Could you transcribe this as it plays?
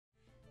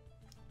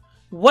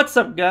What's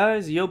up,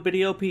 guys?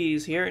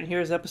 YoBiddyLPs here, and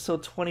here's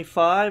episode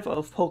 25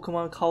 of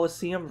Pokemon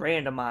Colosseum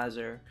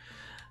Randomizer.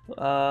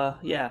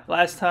 Yeah,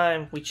 last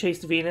time we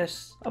chased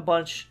Venus a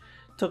bunch,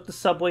 took the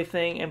subway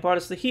thing, and brought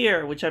us to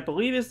here, which I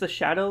believe is the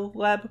Shadow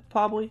Lab,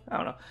 probably? I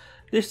don't know.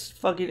 This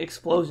fucking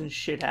explosion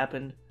shit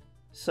happened.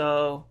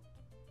 So,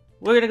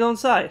 we're gonna go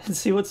inside and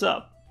see what's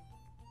up.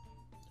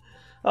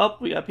 Oh,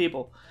 we got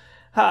people.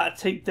 Ha,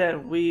 take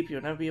that, weep,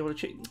 you'll never be able to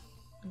chase.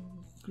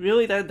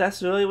 Really?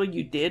 That's really what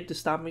you did to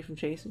stop me from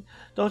chasing?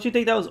 Don't you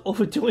think that was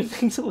overdoing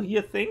things the way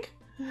you think?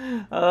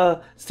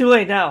 It's too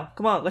late now.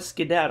 Come on, let's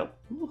skedaddle.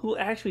 Who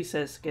actually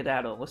says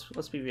skedaddle?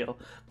 Let's be real.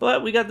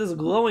 But we got this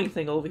glowing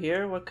thing over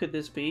here. What could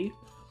this be?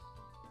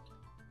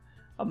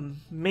 A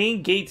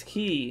main gate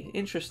key.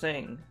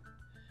 Interesting.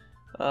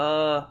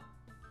 So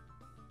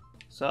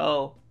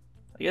I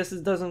guess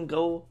this doesn't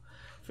go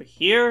for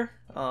here.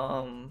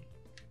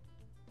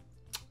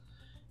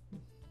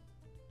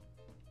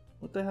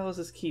 What the hell is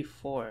this key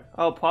for?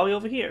 Oh, probably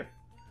over here.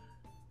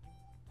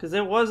 Because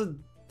there was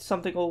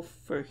something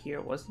over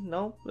here, wasn't?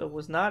 No, it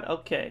was not?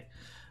 Okay.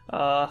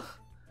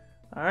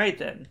 Alright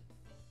then.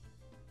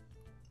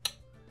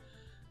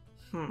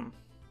 Do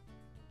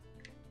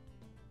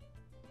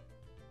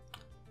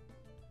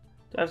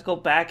I have to go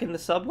back in the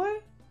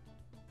subway?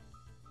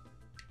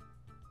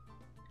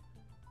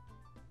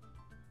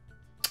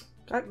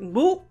 God,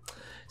 whoop.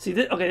 See,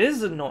 okay, this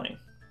is annoying.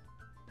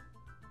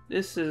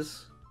 This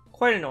is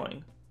quite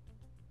annoying.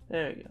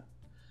 There we go.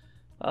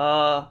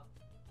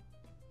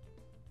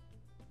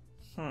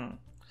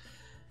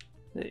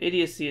 The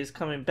idiocy is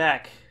coming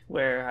back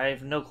where I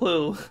have no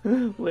clue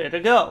where to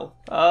go.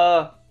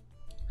 I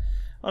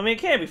mean, it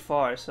can't be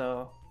far,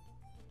 so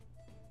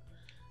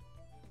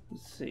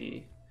let's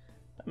see.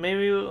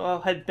 Maybe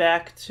I'll head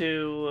back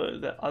to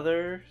the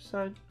other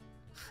side.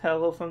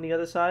 Hello from the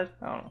other side?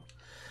 I don't know.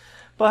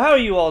 But how are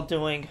you all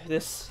doing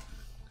this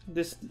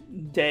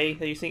day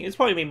that you're seeing? It's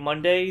probably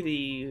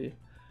Monday,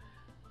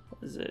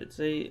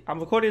 I'm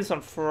recording this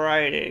on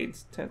Friday,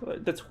 it's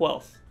the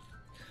 12th.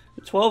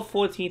 The 12th,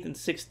 14th, and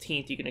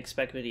 16th you can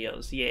expect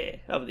videos, yeah,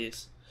 of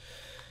these.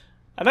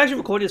 I'm actually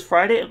recording this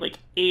Friday at like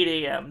 8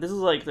 AM. This is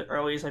like the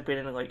earliest I've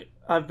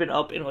been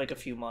up in like a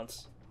few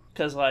months.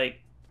 Cause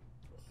like,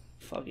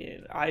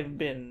 fucking, I've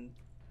been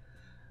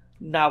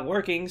not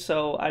working,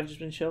 so I've just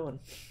been chilling.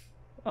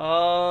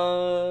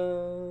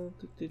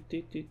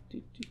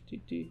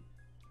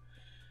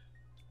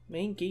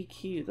 Main gate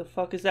key, what the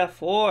fuck is that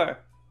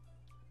for?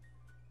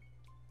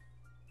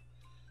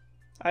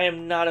 I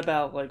am not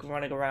about, like,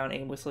 running around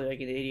aimlessly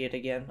like an idiot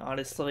again,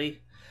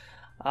 honestly.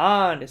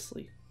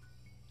 Honestly.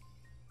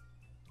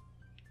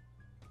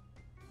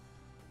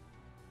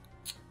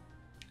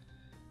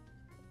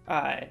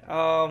 Alright,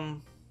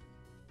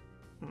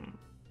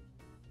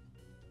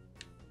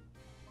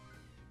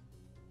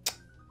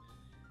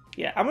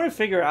 Yeah, I'm gonna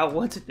figure out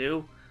what to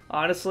do.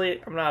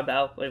 Honestly, I'm not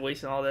about, like,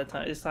 wasting all that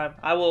time this time.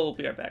 I will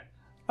be right back.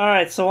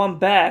 Alright, so I'm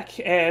back,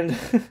 and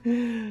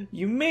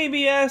you may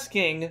be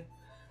asking,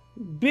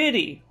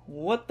 Biddy,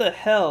 what the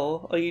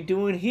hell are you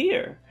doing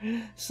here?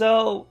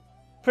 So,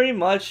 pretty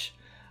much,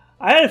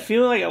 I had a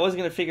feeling like I wasn't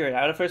going to figure it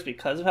out at first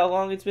because of how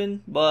long it's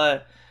been,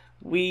 but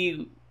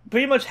we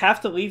pretty much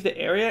have to leave the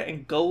area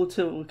and go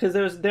to, because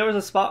there was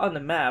a spot on the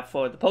map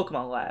for the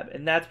Pokemon Lab,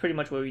 and that's pretty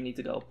much where we need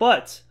to go.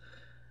 But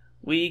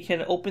we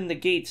can open the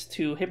gates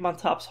to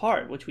Hitmontop's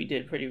heart, which we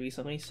did pretty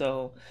recently,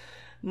 so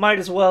might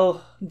as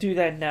well do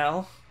that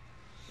now.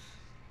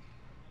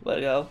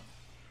 Let go.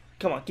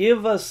 Come on,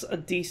 give us a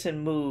decent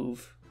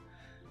move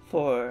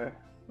for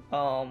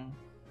a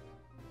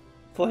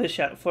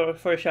shadow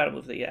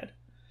move that you had.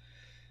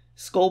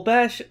 Skull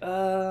Bash,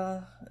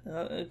 okay,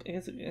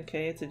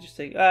 it's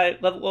interesting.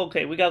 Alright,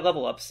 okay, we got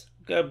level ups.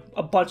 Got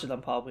a bunch of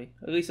them probably,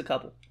 at least a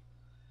couple.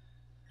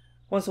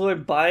 Once the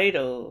word bite,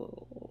 does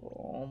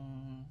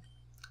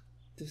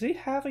he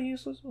have a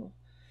useless one?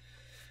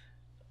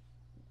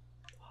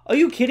 Are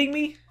you kidding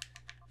me?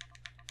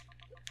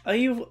 Are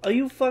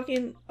you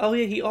fucking? Oh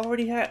yeah, he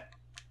already had.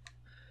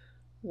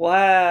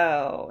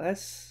 Wow,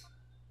 that's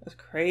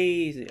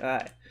crazy.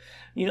 Alright.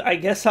 You know, I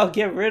guess I'll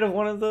get rid of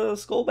one of the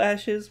skull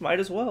bashes. Might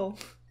as well.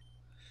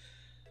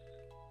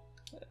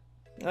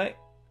 Alright.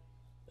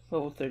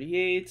 Level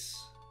 38.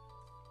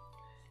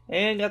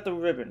 And got the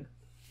ribbon.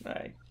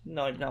 Alright.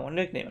 No, I do not want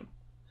to nickname him.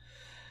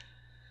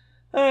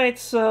 Alright,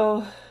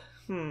 so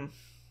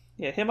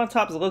yeah,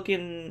 Hitmontop's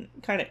looking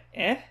kinda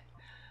yeah.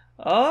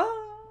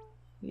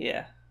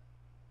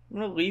 I'm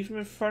gonna leave him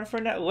in front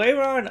for now.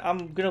 Later on,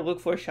 I'm gonna look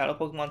for a Shadow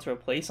Pokemon to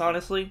replace,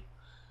 honestly.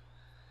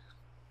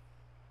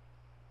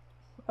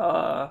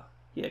 Yeah,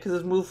 because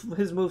his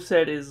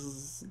moveset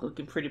is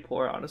looking pretty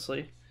poor,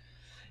 honestly.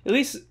 At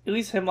least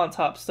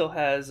Hitmontop still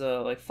has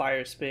like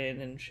Fire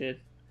Spin and shit.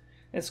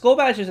 And Skull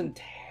Bash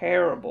isn't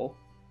terrible.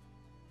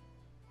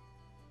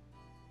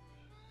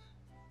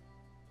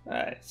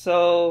 Alright,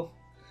 so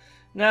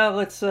Now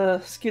let's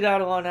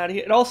skedaddle on out of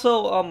here. And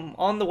also,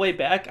 on the way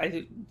back,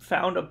 I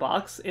found a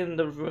box in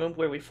the room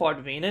where we fought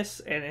Venus,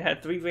 and it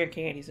had 3 rare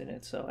candies in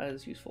it, so that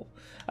is useful.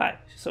 Alright,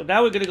 so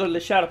now we're gonna go to the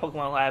Shadow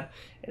Poekmon Lab,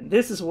 and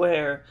this is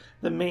where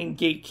the main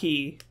gate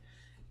key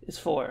is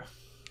for.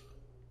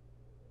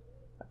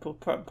 I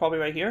put probably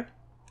right here.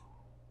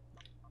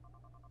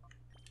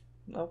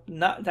 Nope,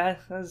 not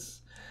that.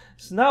 That's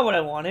not what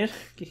I wanted.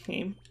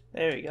 Game.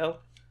 There we go.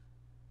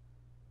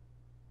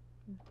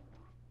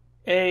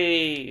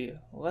 Hey,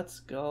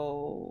 let's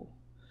go.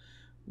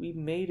 We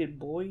made it,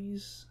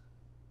 boys.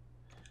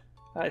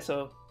 Alright,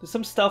 so there's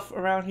some stuff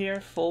around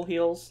here. Full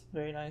heals.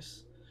 Very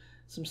nice.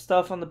 Some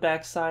stuff on the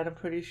back side, I'm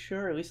pretty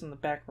sure. At least on the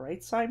back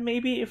right side,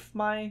 maybe, if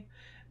my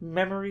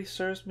memory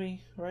serves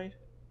me right.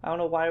 I don't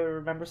know why I would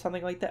remember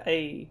something like that.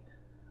 Hey.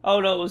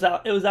 Oh, no, it was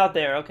out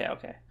there. Okay,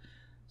 okay.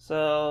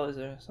 So, is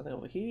there something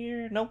over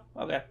here? Nope.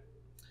 Okay.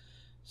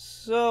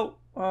 So,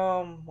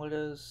 let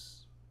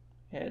us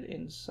head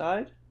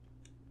inside.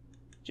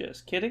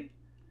 Just kidding.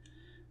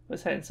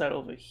 Let's head inside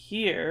over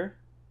here.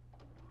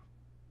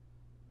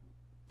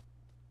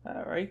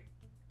 Alright.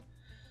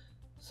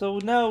 So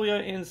now we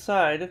are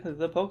inside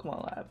the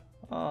Pokemon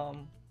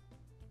Lab.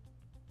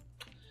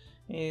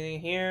 Anything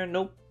here?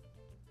 Nope.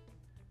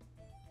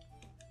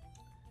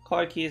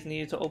 Card key is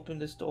needed to open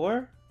this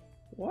door.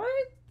 What?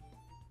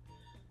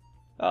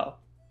 Oh.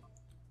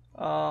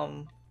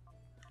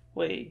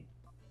 Wait.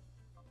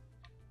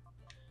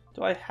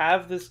 Do I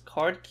have this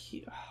card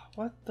key?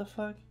 What the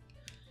fuck?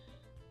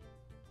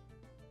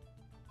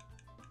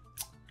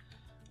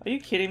 Are you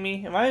kidding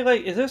me? Am I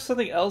like, is there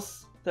something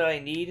else that I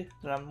need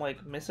that I'm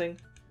like missing?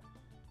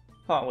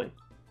 Oh wait.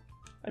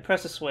 I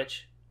pressed a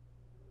switch.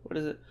 What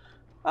is it?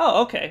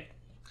 Oh, okay.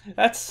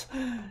 That's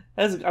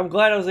I'm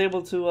glad I was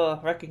able to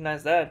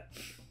recognize that.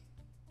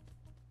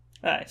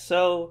 Alright,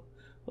 so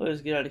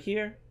let's get out of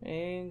here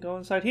and go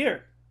inside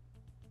here.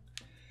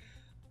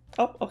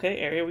 Oh, okay,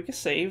 area we can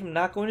save. I'm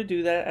not going to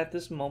do that at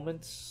this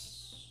moment.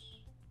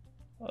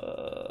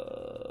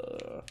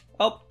 Oh,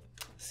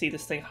 see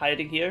this thing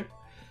hiding here?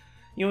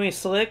 You want me to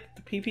select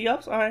the PP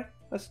ups? Alright,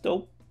 that's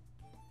dope.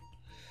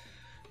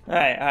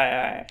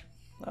 Alright.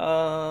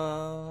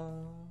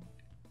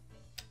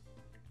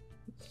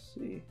 Let's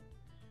see.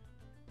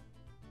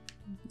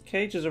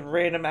 Okay, just a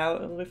random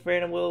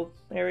little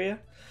area.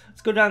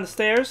 Let's go down the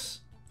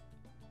stairs.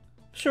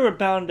 I'm sure we're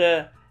bound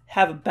to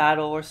have a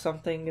battle or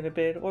something in a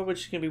bit, or we're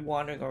just gonna be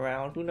wandering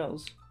around. Who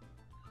knows?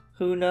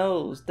 Who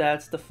knows?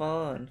 That's the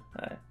fun.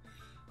 Alright.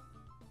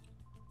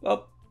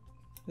 Oh,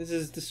 this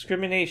is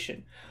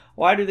discrimination.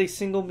 Why do they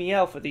single me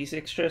out for these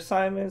extra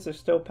assignments? There's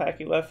still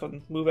packing left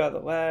from move out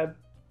of the lab.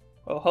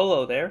 Oh,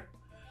 hello there.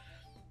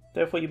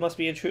 Therefore, you must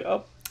be intruder.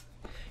 Oh,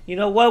 you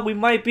know what? We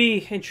might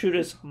be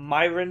intruders,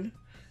 Myron.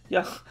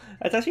 Yeah,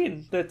 that's actually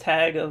in the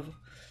tag of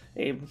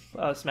a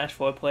Smash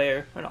 4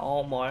 player, an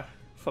Almar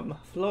from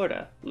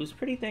Florida, who's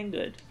pretty dang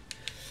good.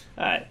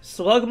 Alright,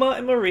 Slugma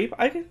and Mareep.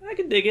 I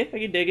can dig it. I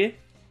can dig it.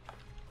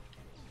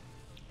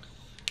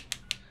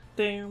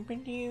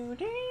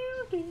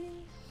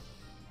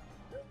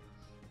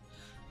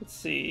 Let's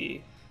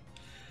see.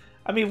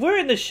 I mean, we're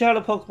in the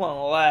Shadow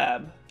Poekmon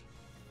Lab.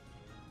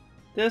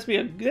 There has to be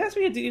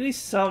at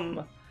least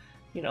some,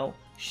 you know,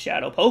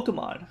 Shadow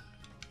Pokemon.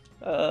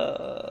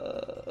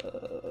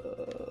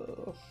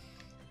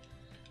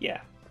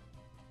 Yeah.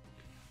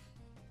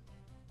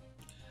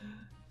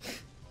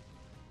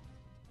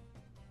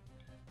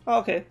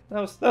 Okay,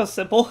 that was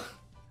simple.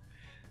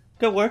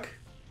 Good work.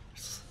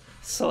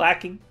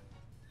 Slacking.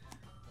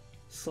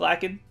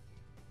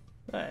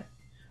 Alright.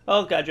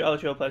 Oh god, your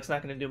Ultra Plex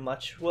not gonna do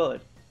much, will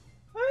it?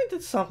 I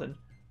did something.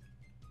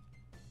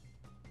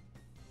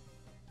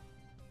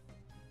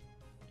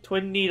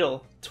 Twin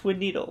needle.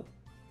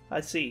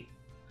 I see.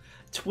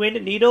 Twin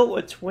needle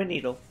or twin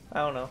needle? I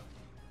don't know.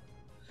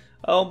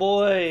 Oh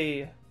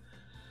boy.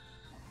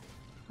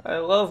 I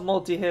love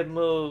multi-hit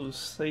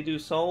moves. They do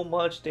so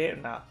much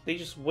damage. Nah, they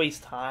just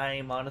waste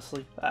time,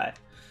 honestly. Alright.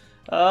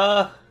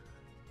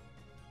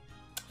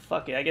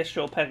 Fuck it, I guess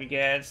Showpack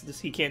again.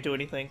 He can't do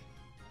anything.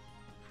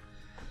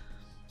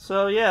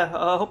 So yeah,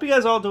 hope you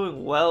guys are all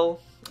doing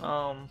well.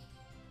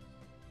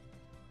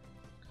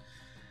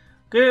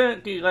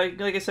 Good,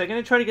 like I said,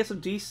 gonna try to get some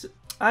decent.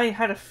 I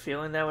had a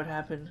feeling that would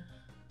happen.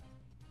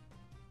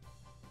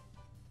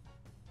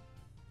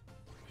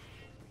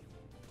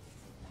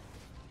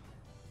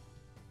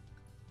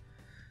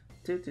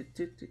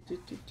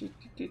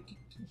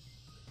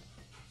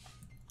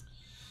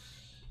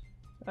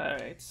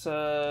 Alright,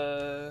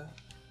 so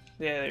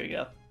yeah, there you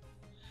go.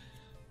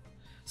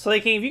 Slay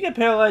King, if you get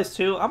paralyzed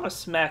too, I'm gonna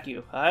smack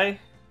you, alright?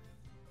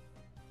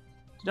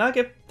 Do not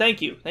get.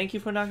 Thank you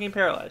for not getting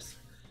paralyzed.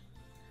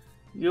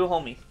 You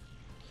homie.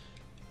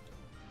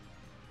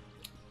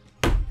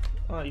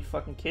 Oh, you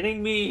fucking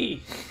kidding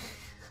me?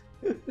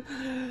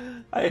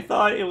 I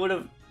thought it would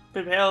have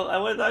been paralyzed.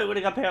 I thought it would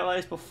have got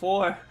paralyzed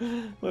before.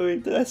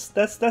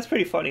 That's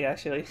pretty funny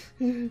actually.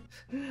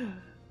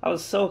 I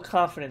was so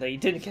confident that you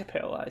didn't get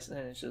paralyzed, and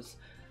it's just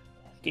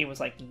game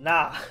was like,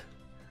 nah.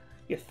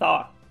 You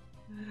thought.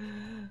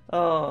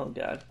 Oh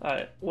god.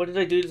 Alright. What did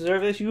I do to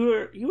deserve this?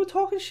 You were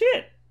talking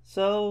shit.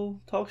 So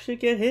talk shit,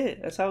 get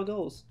hit. That's how it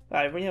goes.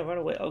 Alright, yeah, run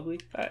away, ugly.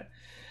 Alright.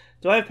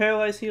 Do I have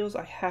paralyzed heals?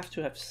 I have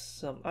to have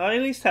some. I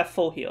at least have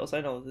full heals.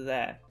 I know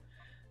that.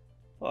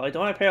 Well, I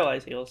don't have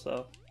paralyzed heals,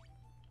 so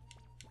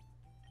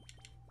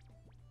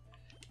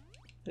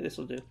this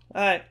will do.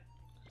 Alright.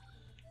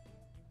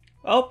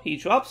 Oh, he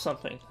dropped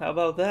something. How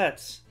about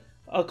that?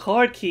 A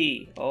card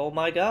key. Oh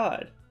my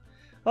god.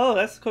 Oh,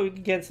 that's cool. We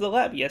can get into the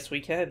lab. Yes,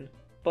 we can.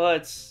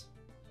 But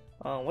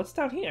what's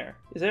down here?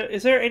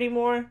 Is there any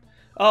more?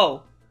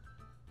 Oh.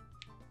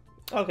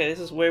 Okay, this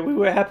is where we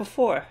were at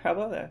before. How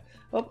about that?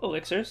 Oh,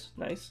 elixirs.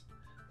 Nice.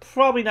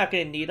 Probably not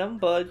gonna need them,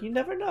 but you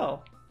never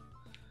know.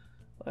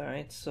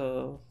 Alright,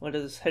 so let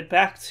us head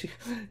back to...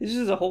 This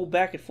is a whole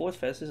back and forth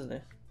fest, isn't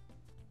it?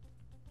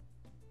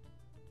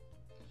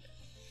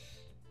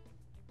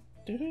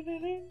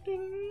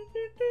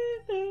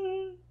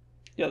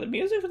 Yo, the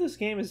music for this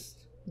game is...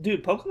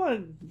 Dude,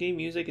 Pokemon game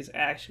music is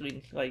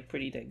actually, like,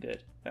 pretty dang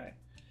good. Alright.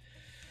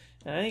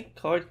 Alright,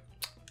 card...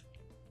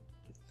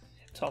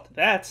 Talk to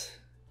that.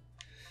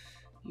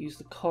 Use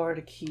the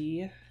card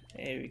key.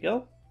 There we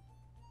go.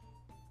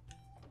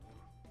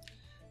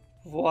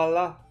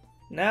 Voila.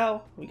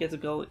 Now, we get to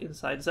go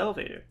inside this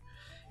elevator.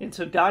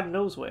 Into God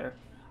knows where.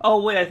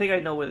 Oh, wait, I think I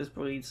know where this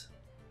leads.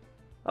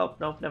 Oh,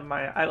 no, never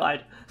mind. I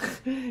lied.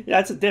 Yeah,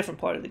 that's a different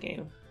part of the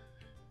game.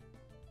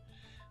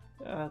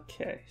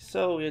 Okay,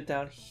 so we're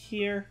down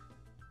here.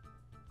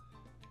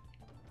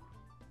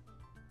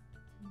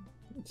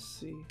 Let's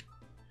see.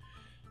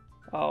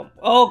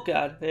 Oh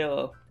god,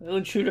 hello.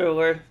 Intruder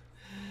alert.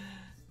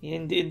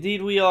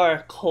 Indeed we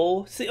are.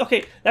 Cole. See,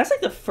 okay, that's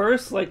like the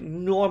first, like,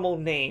 normal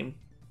name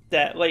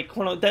that, like,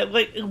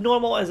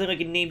 normal as in,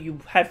 like, a name you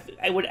have,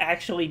 it would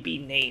actually be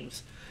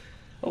names.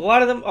 A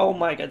lot of them, oh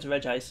my god, it's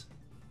Regice.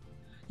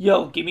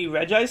 Yo, give me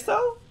Regice,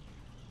 though?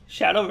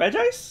 Shadow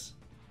Regice?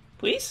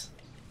 Please?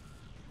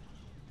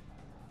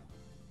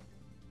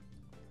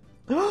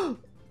 Oh,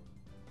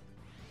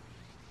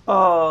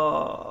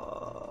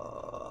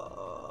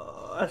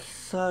 that's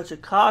such a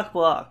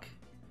cockblock.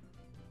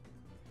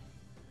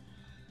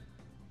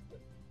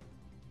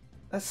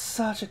 That's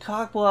such a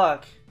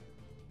cockblock.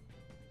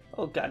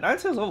 Oh god,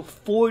 Ninetales level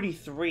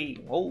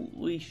 43.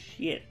 Holy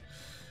shit.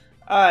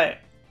 Alright.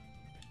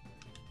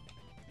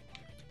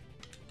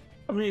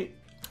 I'm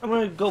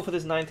gonna go for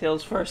this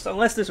Ninetales first,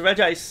 unless this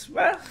Regice,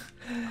 well,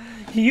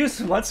 he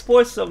used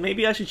Mudsport, so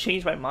maybe I should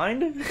change my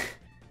mind.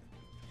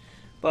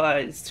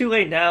 But it's too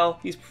late now.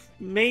 He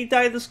may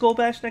die of the Skull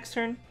Bash next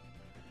turn.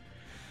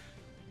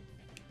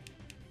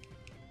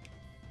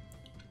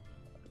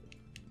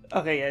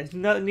 Okay, yeah,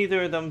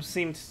 neither of them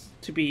seems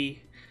to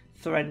be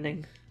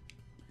threatening.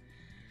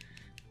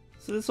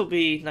 So this will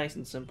be nice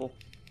and simple.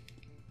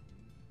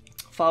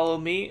 Follow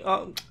me,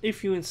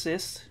 if you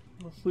insist.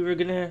 We were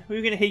gonna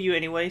hit you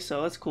anyway,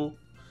 so that's cool.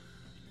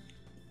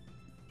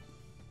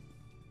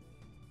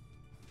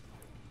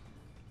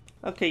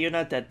 Okay, you're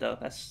not dead though.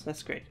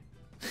 That's great.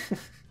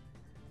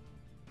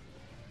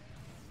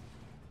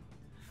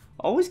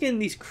 Always getting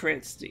these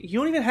crits. You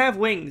don't even have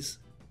wings.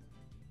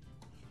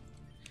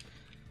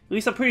 At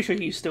least I'm pretty sure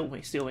you still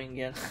wing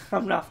again.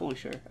 I'm not fully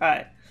sure.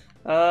 Alright.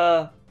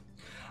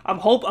 I'm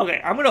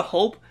gonna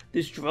hope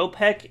this Drill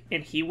Peck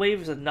and Heat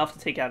Wave is enough to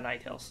take out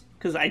Ninetales.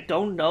 Because I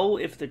don't know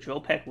if the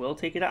Drill Peck will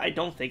take it out. I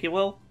don't think it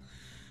will.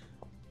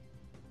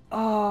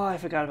 Oh, I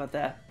forgot about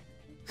that.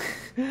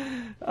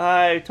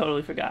 I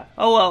totally forgot.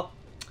 Oh well.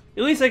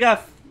 At least I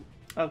got...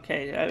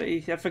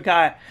 Okay, I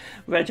forgot.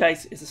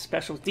 Regice is a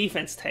special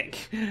defense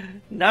tank.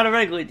 Not a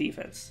regular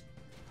defense.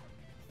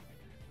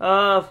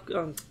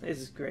 This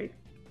is great.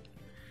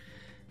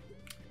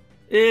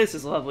 This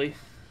is lovely.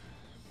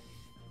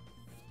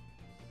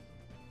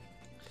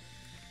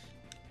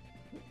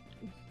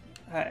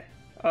 Hi.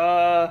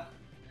 Yeah,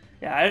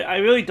 I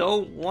really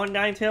don't want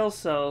Ninetales,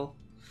 so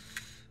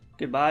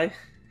goodbye.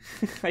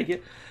 I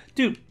get,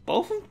 dude.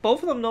 Both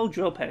of them know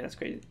Drill Peck. That's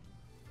crazy.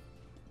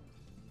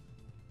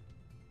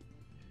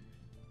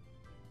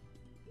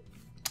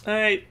 All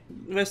right,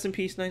 rest in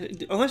peace.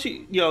 Unless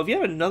if you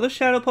have another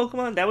Shadow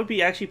Pokemon, that would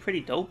be actually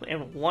pretty dope,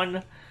 and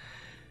one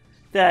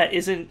that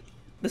isn't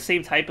the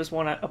same type as a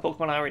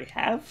Pokemon I already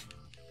have.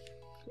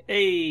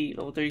 Hey,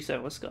 level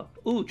 37. Let's go.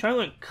 Ooh,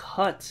 Triangle and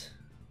Cut.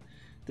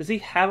 Does he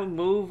have a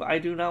move I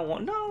do not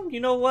want? No, you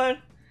know what?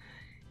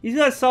 He's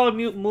got a solid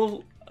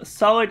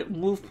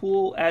move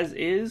pool as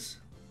is.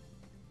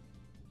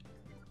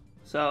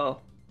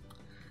 So,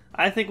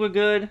 I think we're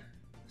good.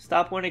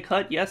 Stop when they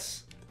cut,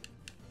 yes.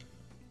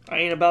 I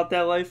ain't about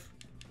that life.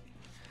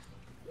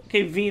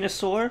 Okay,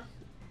 Venusaur.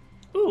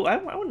 Ooh, I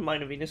wouldn't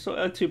mind a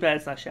Venusaur. Too bad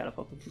it's not Shadow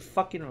Pokemon.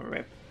 Fucking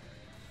rip.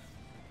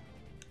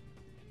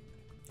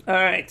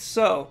 Alright,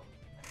 so.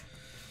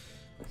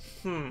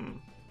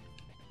 I'm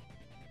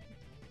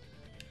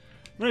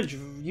gonna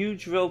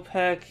use Drill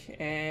Peck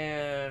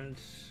and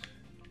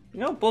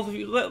both of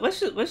you. Let's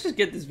just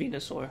get this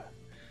Venusaur.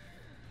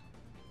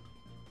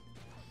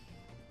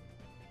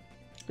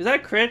 Is that a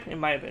crit? It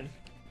might have been.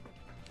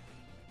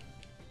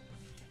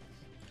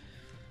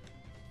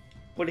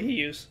 What did he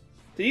use?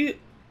 Did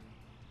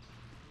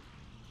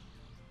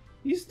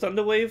he use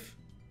Thunder Wave?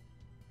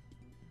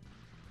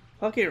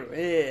 Fucking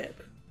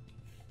rip.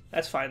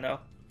 That's fine though.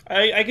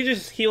 I could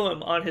just heal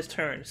him on his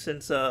turn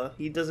since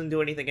he doesn't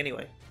do anything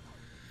anyway.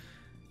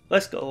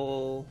 Let's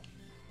go.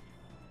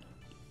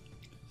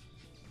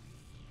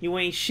 You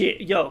ain't shit.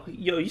 Yo,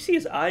 you see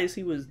his eyes?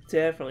 He was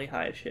definitely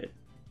high as shit.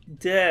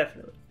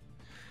 Definitely.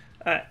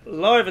 Alright,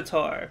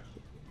 Larvitar.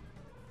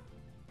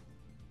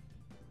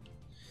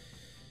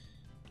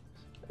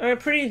 Alright,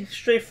 pretty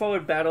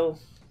straightforward battle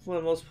for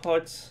the most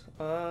parts.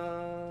 You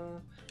know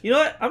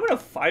what? I'm gonna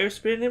Fire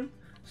Spin him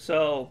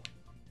so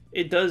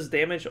it does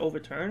damage over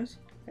turns,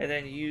 and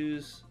then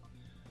use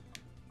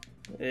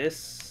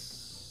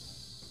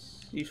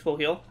this. Use full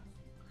heal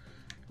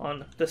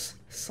on this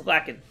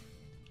Slacken.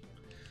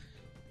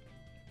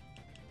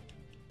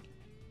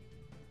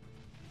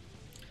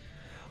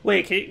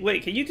 Wait,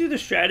 can you do the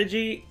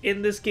strategy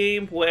in this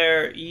game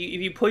where if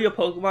you put your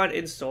Pokemon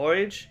in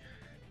storage,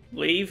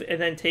 leave,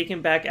 and then take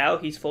him back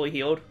out, he's fully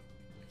healed?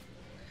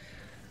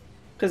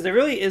 Because there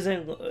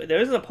isn't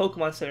a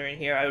Pokemon Center in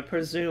here, I would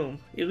presume.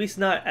 At least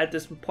not at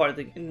this part of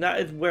the,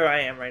 not where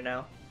I am right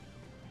now.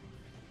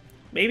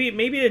 Maybe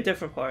a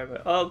different part of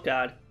it. Oh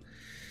god.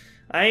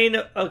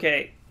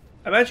 Okay.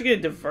 I'm actually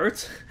gonna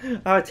divert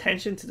our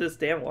attention to this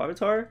damn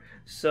Larvitar,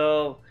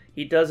 so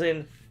he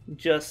doesn't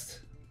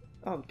just...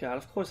 Oh god,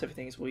 of course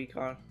everything is weak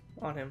on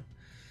him.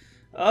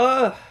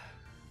 Damn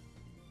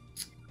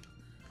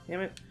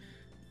it.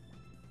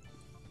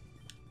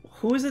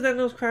 Who is it that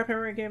knows Crab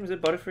Hammer game? Is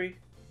it Butterfree?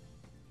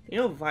 You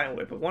know Vine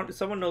Whip, but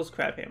someone knows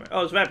Crab Hammer.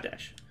 Oh, it's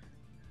Rapidash.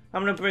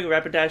 I'm gonna bring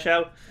Rapidash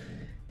out,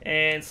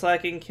 and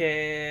Slacken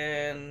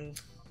can...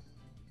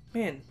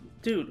 Man,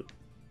 dude.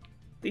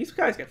 These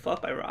guys get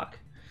fucked by Rock.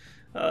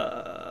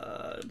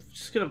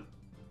 Just gonna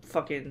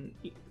fucking...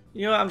 You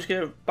know what, I'm just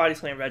gonna Body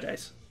Slam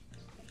Regice.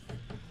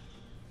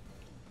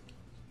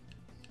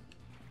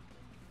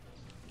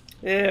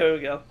 There we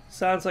go.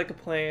 Sounds like a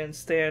plan,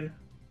 Stan.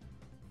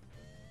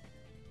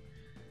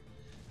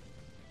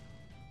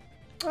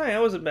 Alright,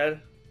 that wasn't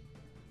bad.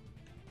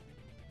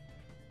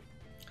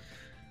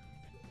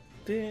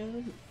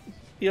 Damn.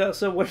 Yeah,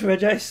 so when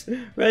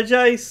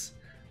Regice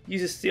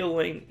uses Steel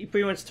Wing, he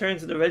pretty much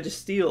turns into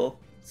Registeel.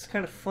 It's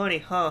kind of funny,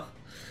 huh?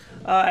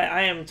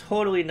 I am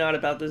totally not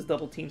about this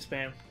double team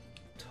spam.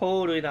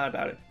 Totally not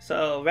about it.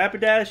 So,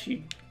 Rapidash,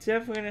 you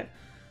definitely gonna...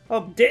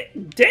 Oh,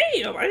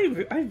 damn!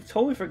 I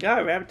totally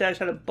forgot Rapidash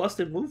had a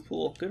busted move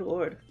pool. Good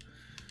lord.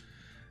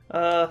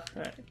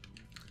 Alright.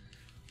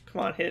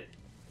 Come on, hit.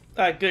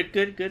 Alright,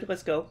 good.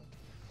 Let's go.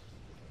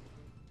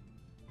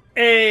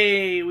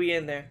 Hey, we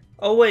in there.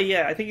 Oh, wait,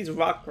 yeah. I think he's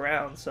rock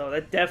ground, so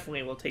that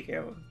definitely will take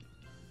care of him.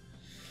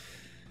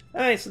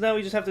 Alright, so now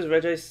we just have this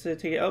Regice to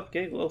take it up.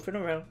 Okay, we'll open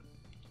around.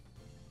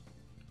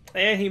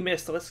 And he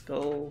missed. Let's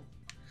go.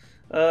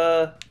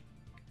 I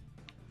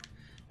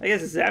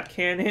guess Zap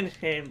Cannon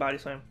and Body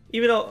Slam.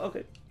 Even though,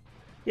 okay.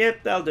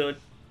 Yep, that'll do it.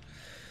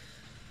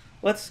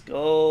 Let's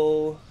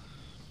go.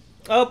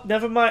 Oh,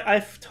 never mind. I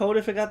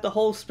totally forgot the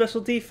whole special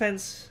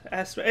defense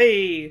aspect.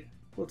 Hey!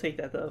 We'll take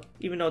that though.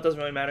 Even though it doesn't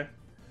really matter.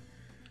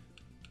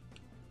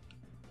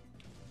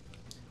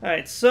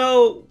 Alright,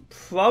 so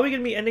probably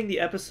going to be ending the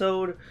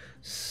episode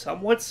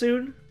somewhat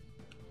soon.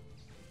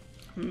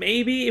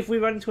 Maybe if we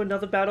run into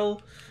another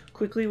battle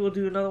quickly, we'll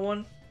do another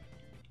one.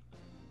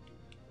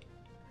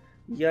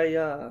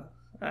 Yeah.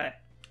 Alright.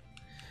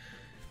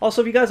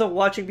 Also, if you guys are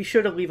watching, be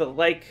sure to leave a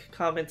like,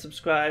 comment,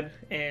 subscribe,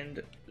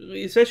 and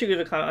especially leave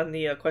a comment on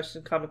the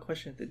comment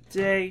question of the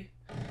day,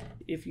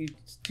 if you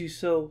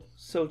do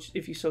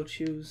if you so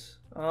choose.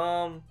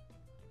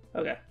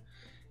 Okay.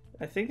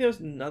 I think there's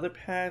another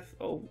path.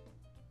 Oh,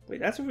 wait,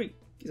 that's where is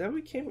that where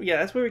we came from? Yeah,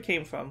 that's where we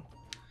came from.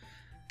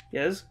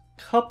 Yeah, there's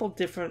a couple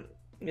different.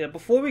 Yeah,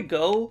 before we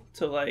go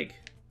to like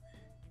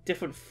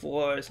different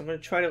floors, I'm gonna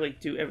try to like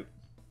do every.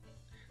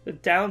 The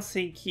down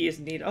sync key is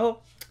needed.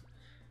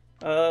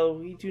 Oh,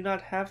 we do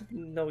not have.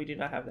 No, we do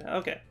not have that.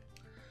 Okay,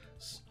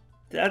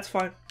 that's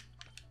fine.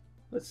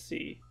 Let's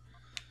see.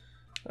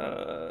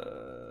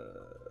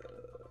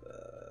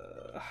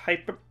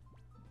 Hyper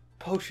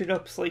potion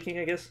up slaking,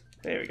 I guess.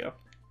 There we go.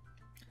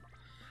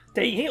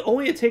 Dang, he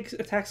only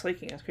attack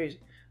slaking. That's crazy.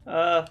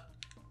 Are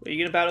you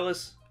gonna battle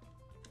this?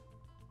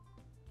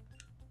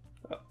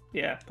 Oh,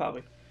 yeah,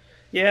 probably.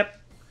 Yep.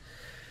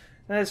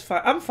 That's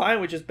fine. I'm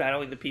fine with just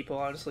battling the people,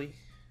 honestly.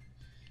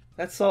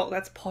 That's all.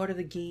 That's part of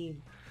the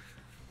game.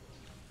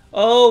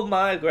 Oh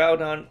my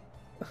Groudon.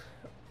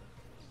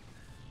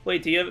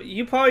 Wait,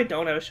 you probably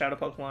don't have a Shadow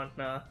Pokemon.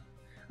 Nah.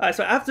 Alright,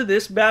 so after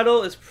this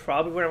battle is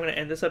probably where I'm going to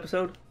end this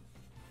episode.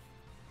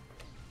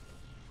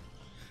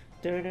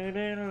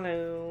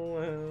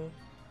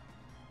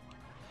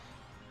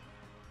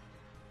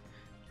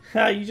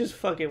 Ha, you just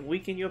fucking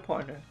weaken your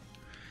partner.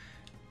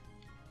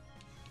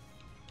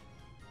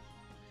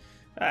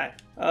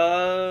 Alright,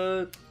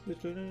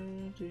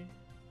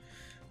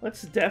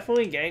 let's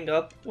definitely gang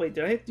up. Wait,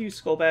 did I have to use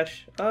Skull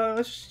Bash?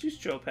 Let's just use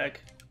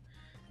Joe-Peck.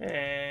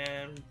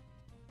 And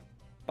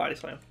Body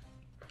Slam.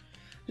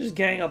 Just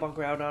gang up on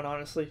Groudon,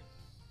 honestly.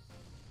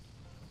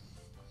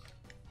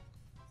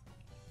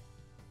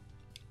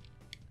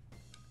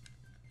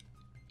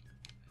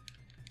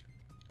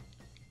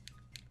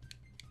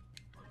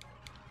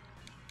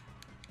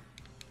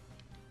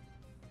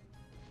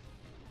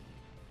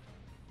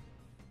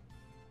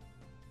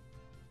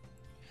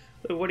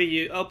 What are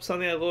you? Up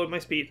something that lowered my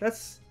speed.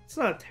 It's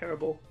not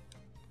terrible.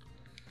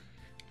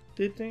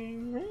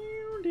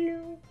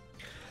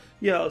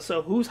 Yo,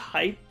 so who's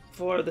hyped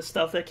for the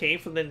stuff that came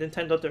from the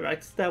Nintendo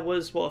Direct? That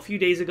was, well, a few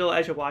days ago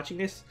as you're watching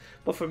this.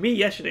 But for me,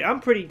 yesterday, I'm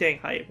pretty dang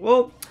hyped.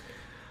 Well,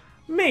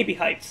 maybe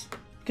hyped.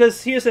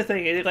 Because here's the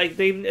thing, like,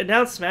 they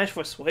announced Smash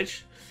for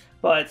Switch,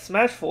 but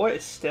Smash 4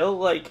 is still,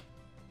 like,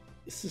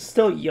 it's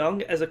still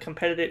young as a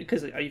competitive,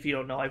 because if you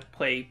don't know, I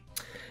play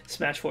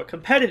Smash 4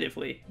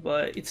 competitively,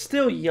 but it's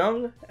still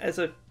young as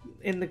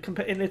in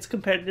its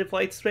competitive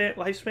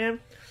lifespan,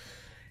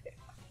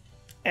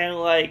 and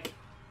like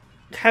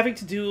having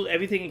to do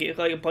everything again,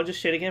 like a bunch of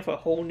shit again for a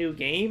whole new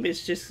game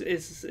is just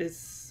it's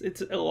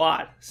a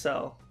lot.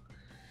 So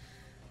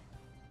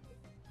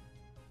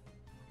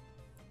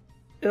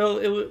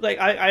like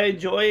I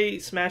enjoy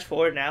Smash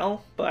 4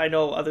 now, but I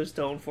know others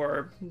don't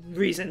for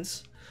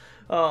reasons.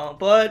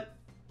 But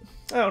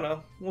I don't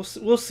know.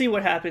 We'll see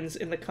what happens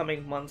in the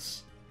coming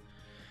months.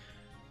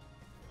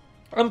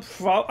 I'm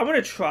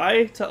gonna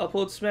try to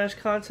upload Smash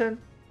content.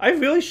 I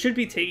really should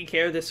be taking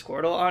care of this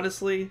Squirtle,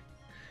 honestly,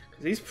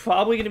 because he's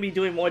probably gonna be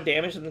doing more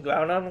damage than the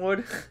Groudon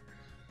would.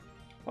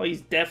 Oh, he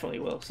definitely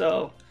will.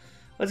 So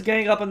let's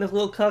gang up on this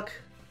little cuck.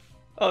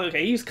 Oh,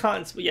 okay, use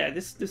cotton. Yeah,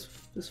 this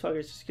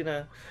fucker's just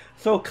gonna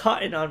throw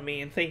cotton on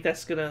me and think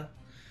that's gonna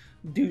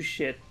do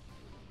shit.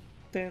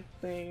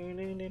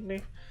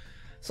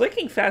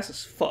 Slaking fast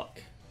as fuck,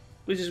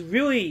 which is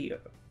really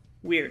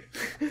weird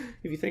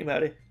if you think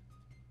about it.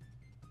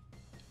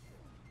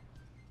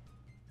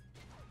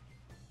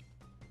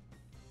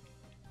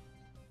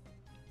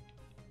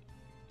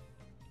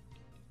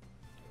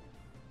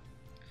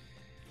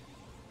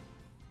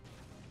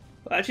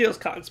 Well, actually, those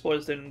cotton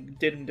spores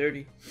did him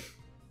dirty.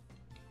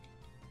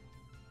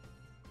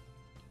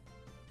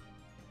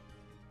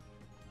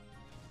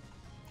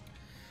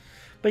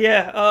 But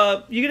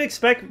yeah, you can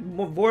expect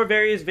more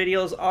various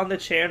videos on the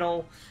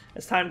channel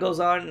as time goes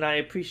on, and I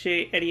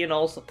appreciate any and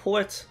all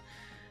support.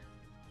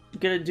 I'm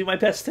gonna do my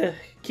best to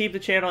keep the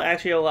channel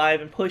actually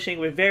alive and pushing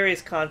with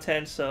various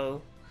content,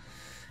 so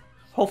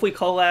hopefully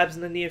collabs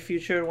in the near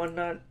future and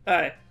whatnot.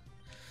 Alright.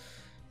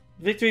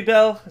 Victory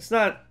Bell, it's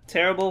not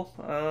terrible.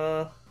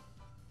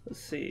 Let's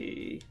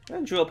see.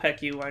 I'll drill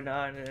peck you, why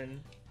not?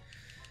 And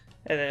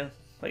then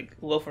like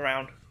loaf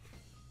around.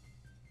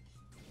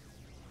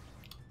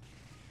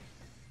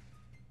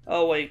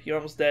 Oh wait, you're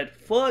almost dead.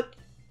 Fuck.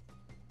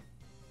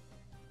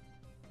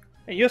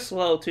 And you're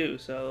slow too,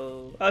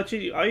 so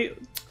gee, are you?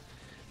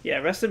 Yeah,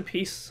 rest in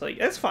peace. Like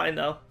that's fine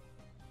though.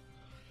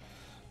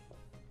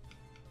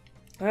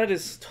 That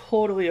is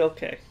totally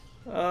okay.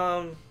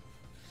 I'm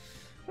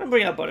gonna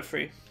bring out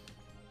Butterfree.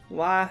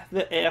 Why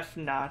the F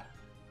not?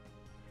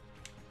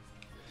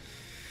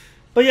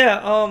 But yeah,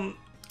 I'm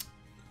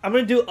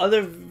gonna do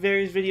other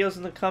various videos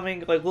in the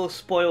coming, like little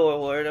spoiler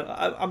alert.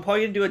 I'm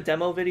probably gonna do a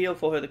demo video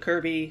for the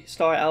Kirby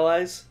Star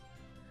Allies,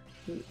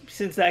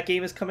 since that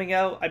game is coming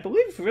out, I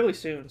believe, really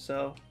soon.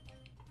 So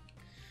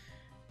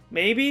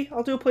maybe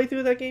I'll do a playthrough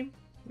of that game.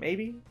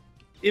 Maybe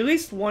at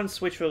least one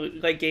Switch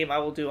game I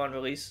will do on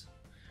release.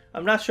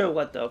 I'm not sure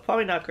what though.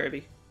 Probably not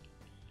Kirby.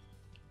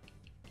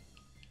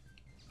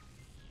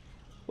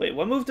 Wait,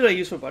 what move did I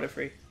use for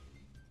Butterfree?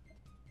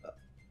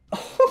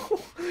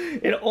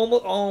 It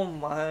almost. Oh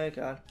my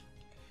god.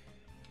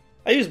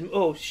 I used.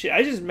 Oh shit.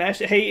 I just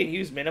mashed A and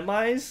used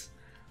minimize.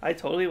 I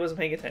totally wasn't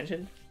paying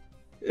attention.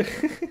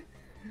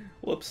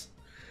 Whoops.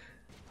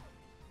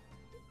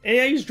 And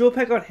I used drill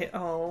peck on him.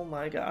 Oh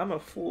my god. I'm a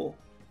fool.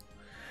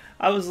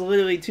 I was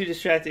literally too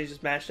distracted to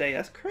just mash A.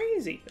 That's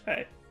crazy.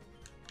 Alright.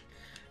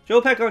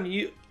 Drill peck on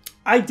you.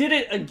 I did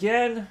it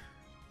again.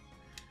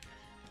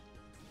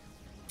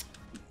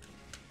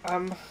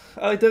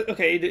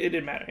 Okay, it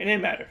didn't matter. It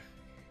didn't matter.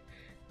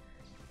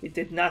 It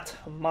did not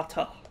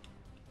matter.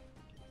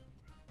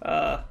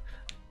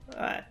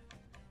 Alright.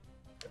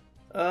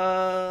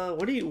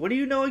 What do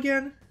you know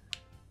again?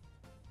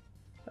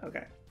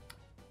 Okay.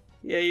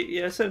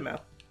 Yeah, send them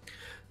out.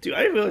 Dude,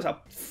 I didn't realize how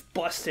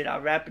busted our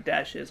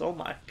Rapidash is. Oh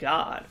my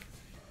god.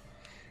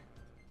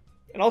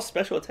 And all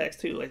special attacks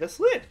too. Like, that's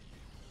lit.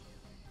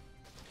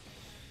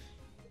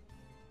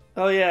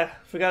 Oh yeah,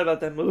 forgot about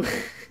that move.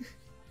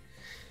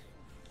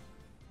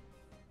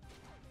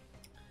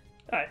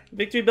 Alright,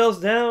 Victory Bell's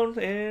down,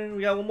 and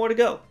we got one more to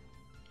go.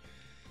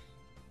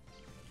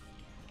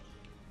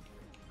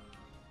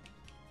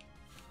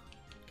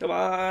 Come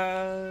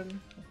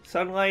on.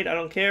 Sunlight, I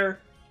don't care.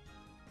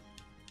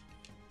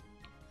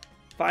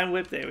 Fine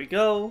Whip, there we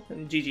go.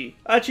 And GG.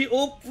 Actually,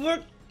 oh,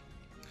 fuck.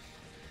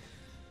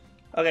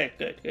 Okay,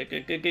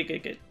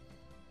 good.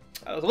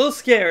 I was a little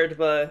scared,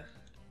 but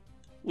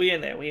we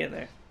in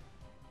there.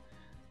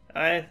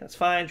 Alright, that's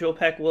fine. Drill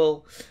Peck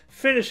will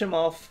finish him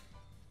off.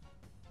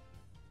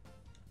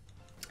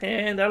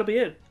 And that'll be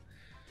it.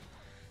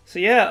 So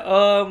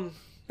yeah,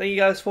 thank you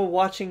guys for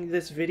watching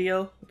this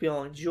video. Hope you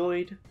all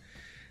enjoyed.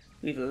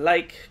 Leave a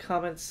like,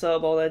 comment,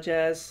 sub, all that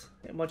jazz.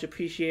 Much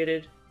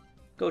appreciated.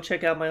 Go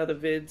check out my other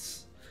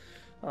vids.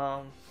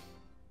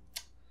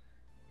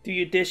 Do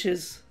your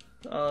dishes.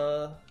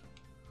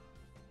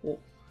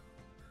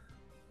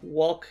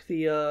 walk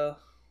the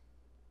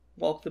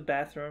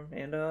bathroom,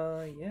 and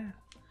yeah.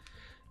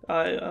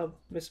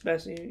 Miss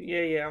Bessie,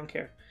 yeah, I don't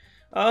care.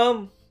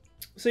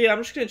 So yeah,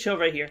 I'm just gonna chill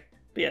right here.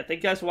 But yeah, thank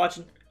you guys for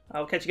watching.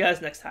 I'll catch you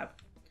guys next time.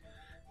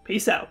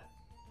 Peace out.